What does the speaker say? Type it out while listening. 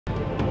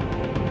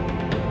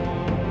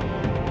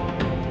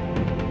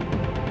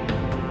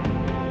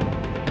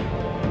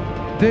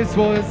This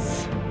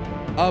was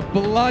a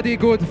bloody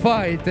good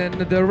fight, and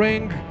the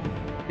ring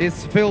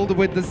is filled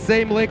with the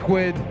same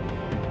liquid.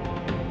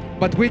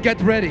 But we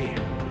get ready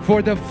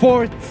for the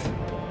fourth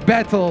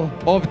battle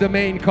of the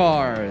main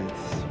card.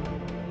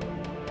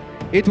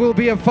 It will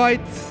be a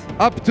fight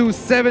up to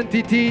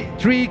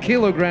 73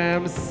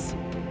 kilograms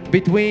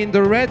between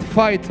the red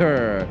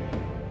fighter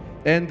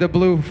and the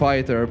blue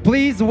fighter.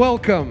 Please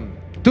welcome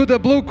to the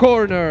blue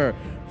corner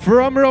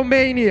from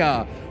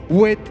Romania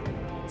with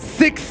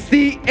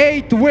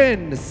 68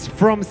 wins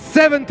from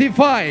 70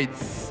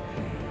 fights,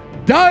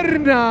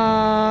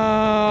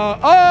 Darna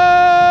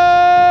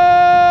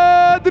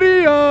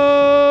Adrian!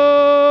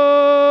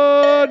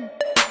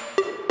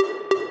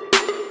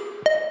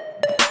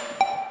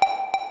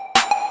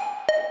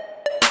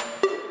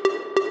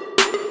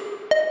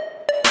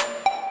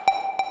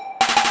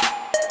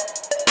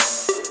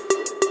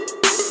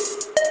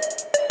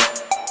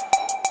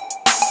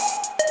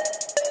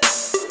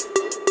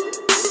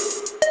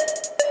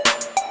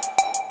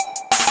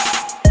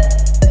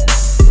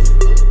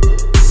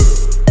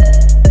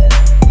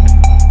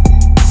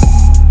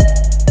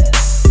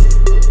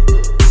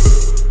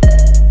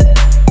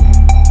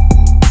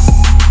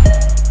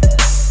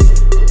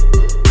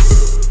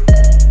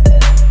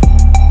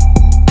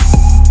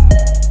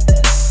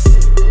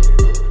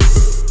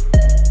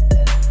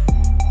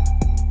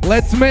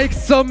 Let's make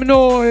some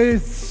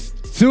noise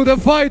to the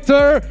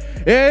fighter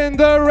in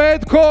the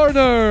red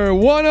corner,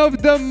 one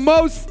of the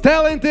most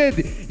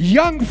talented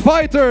young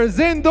fighters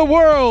in the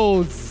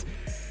world,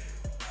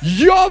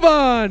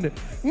 Jovan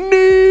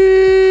Nikolic!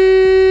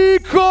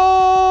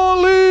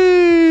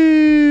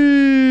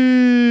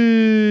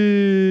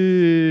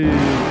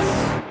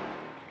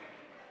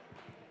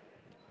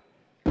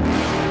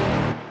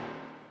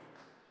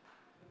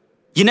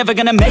 You're never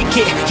gonna make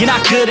it, you're not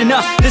good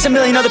enough. There's a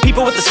million other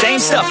people with the same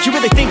stuff. You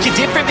really think you're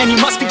different? Man,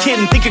 you must be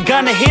kidding. Think you're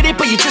gonna hit it,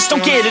 but you just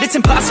don't get it. It's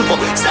impossible,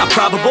 it's not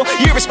probable,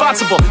 you're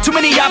irresponsible. Too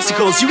many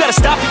obstacles, you gotta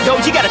stop it, yo.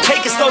 You gotta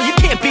take it slow, you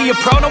can't be a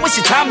pro. Don't waste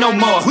your time no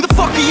more. Who the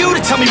fuck are you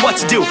to tell me what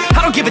to do?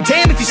 I don't give a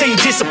damn if you say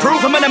you disapprove.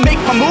 I'm gonna make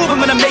my move,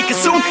 I'm gonna make it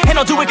soon. And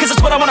I'll do it cause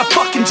it's what I wanna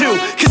fucking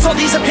do. Cause all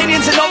these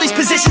opinions and all these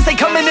positions, they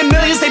come in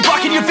millions, they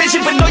blocking your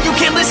vision. But no, you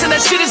can't listen, that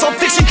shit is all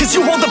fiction. Cause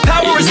you hold the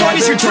power as long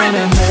as you're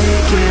driven.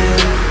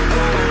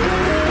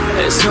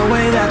 There's no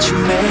way that you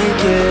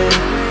make it,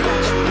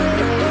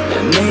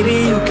 and maybe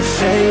you can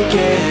fake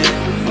it,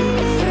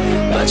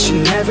 but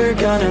you're never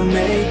gonna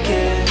make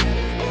it.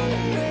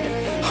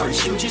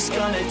 Aren't you just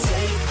gonna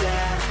take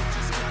that?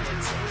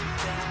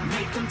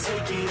 Make them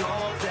take it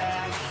all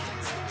back.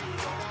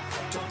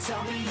 Don't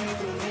tell me you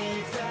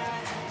believe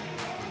that.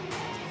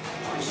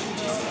 Aren't you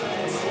just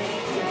gonna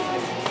take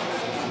that?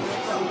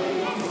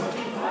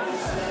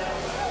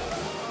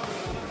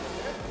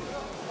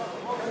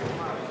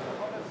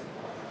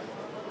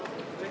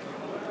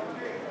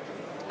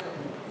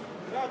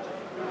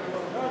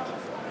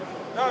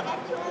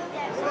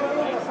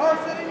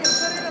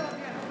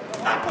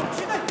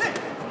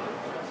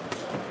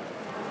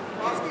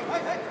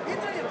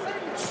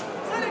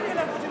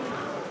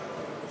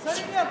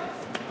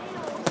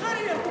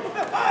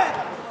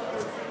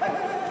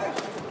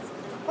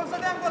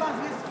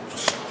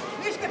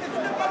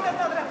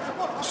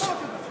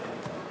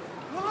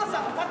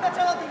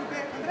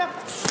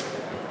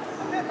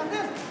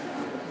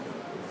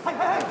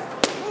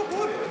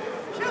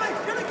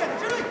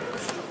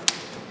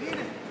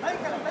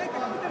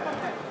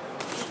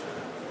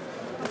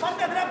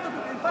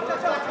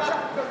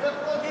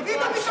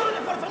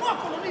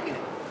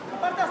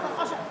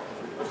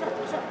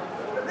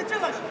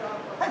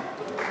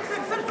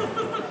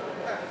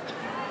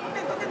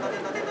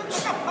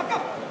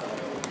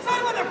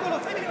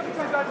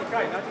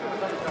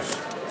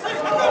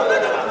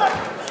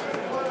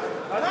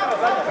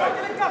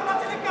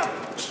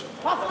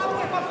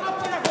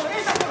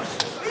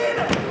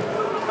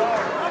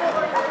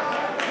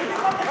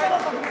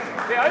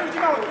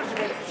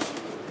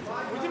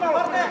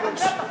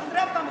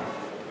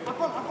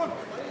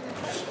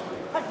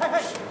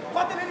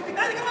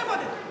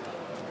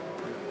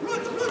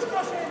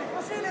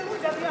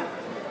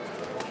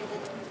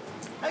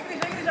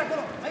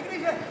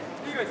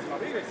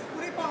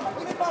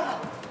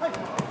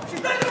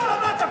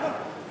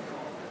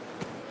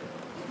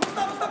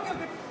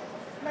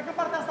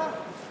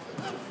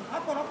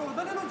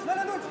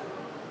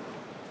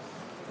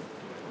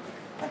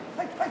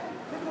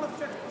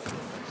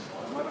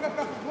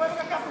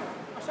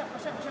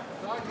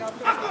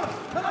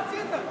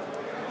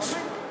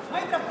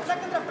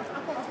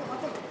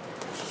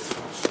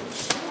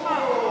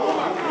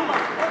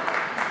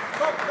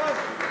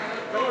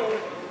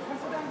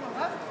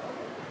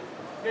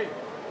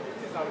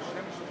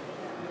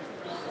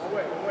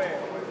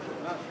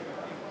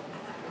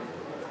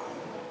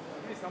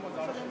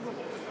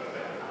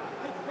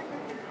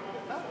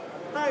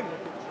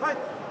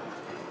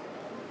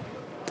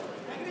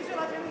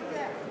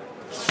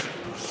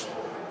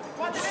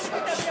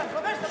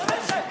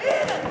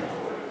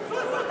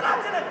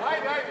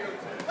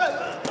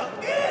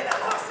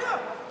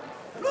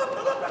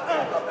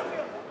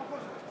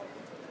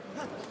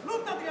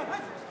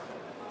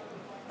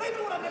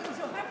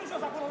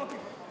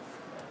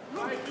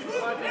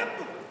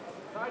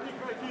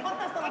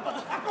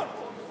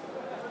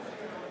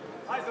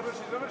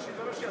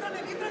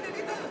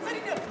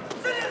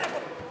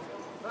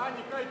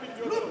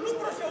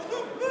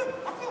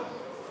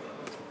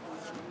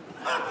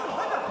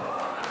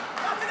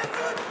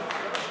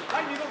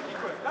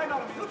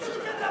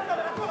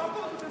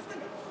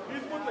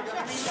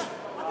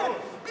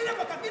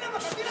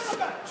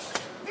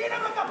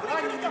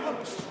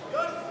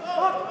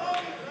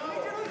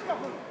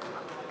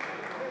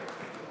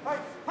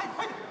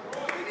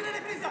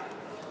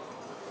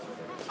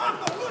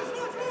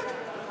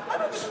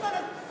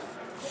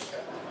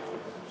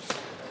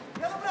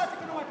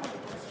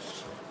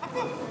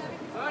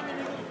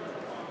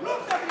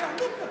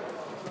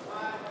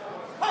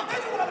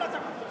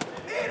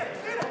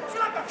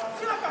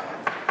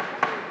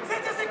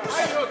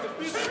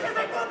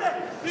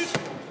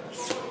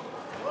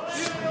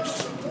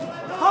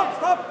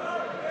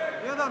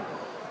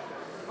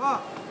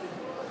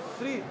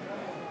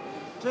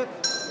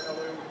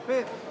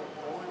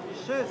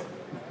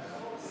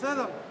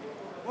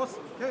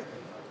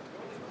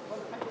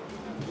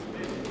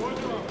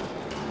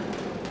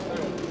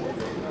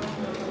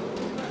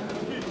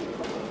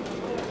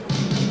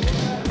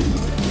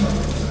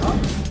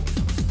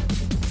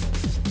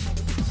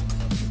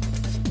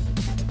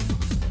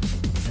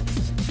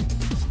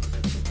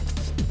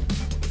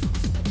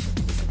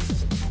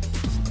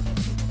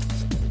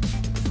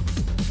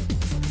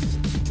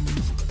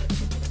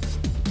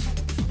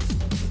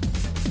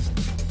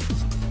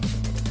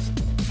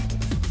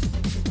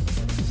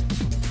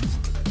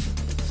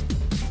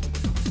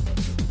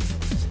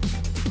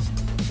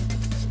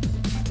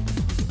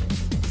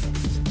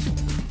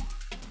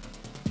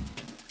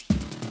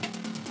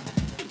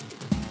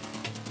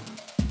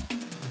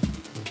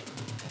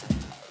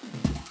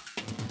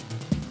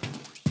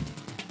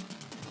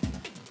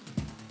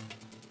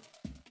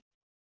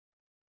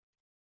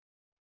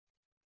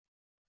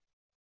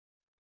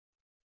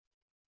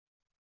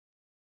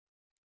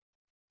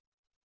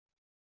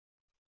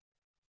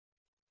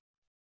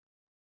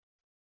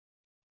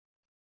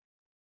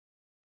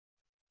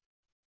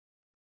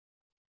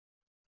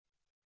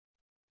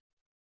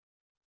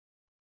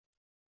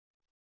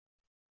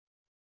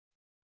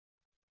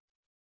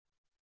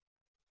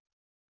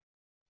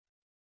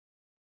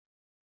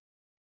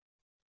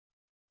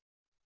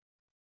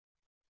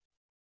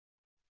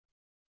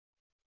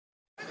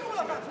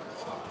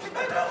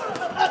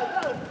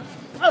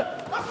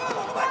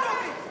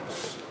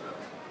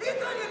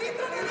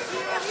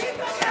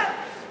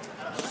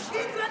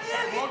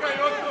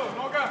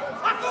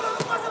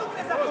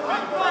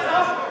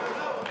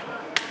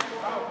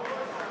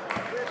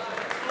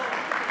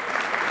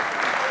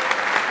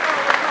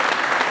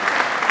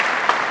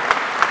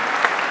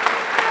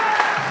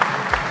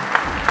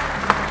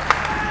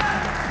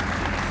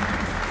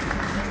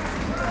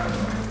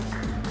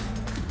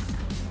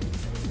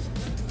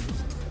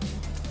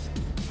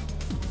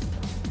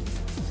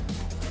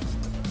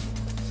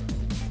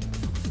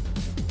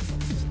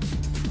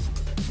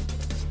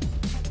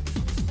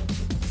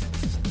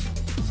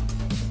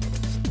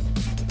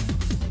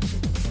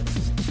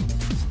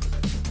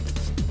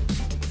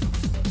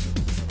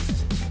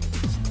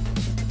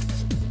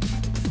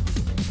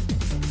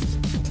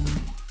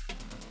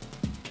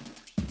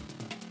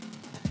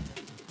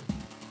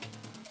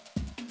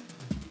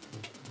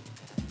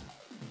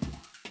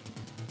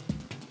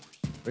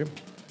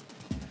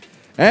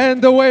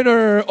 And the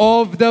winner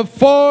of the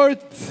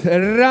fourth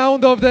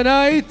round of the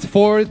night,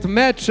 fourth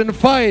match and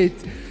fight,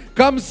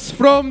 comes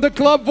from the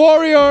Club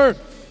Warrior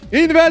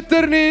in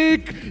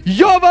Veternik,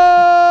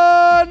 Jovan!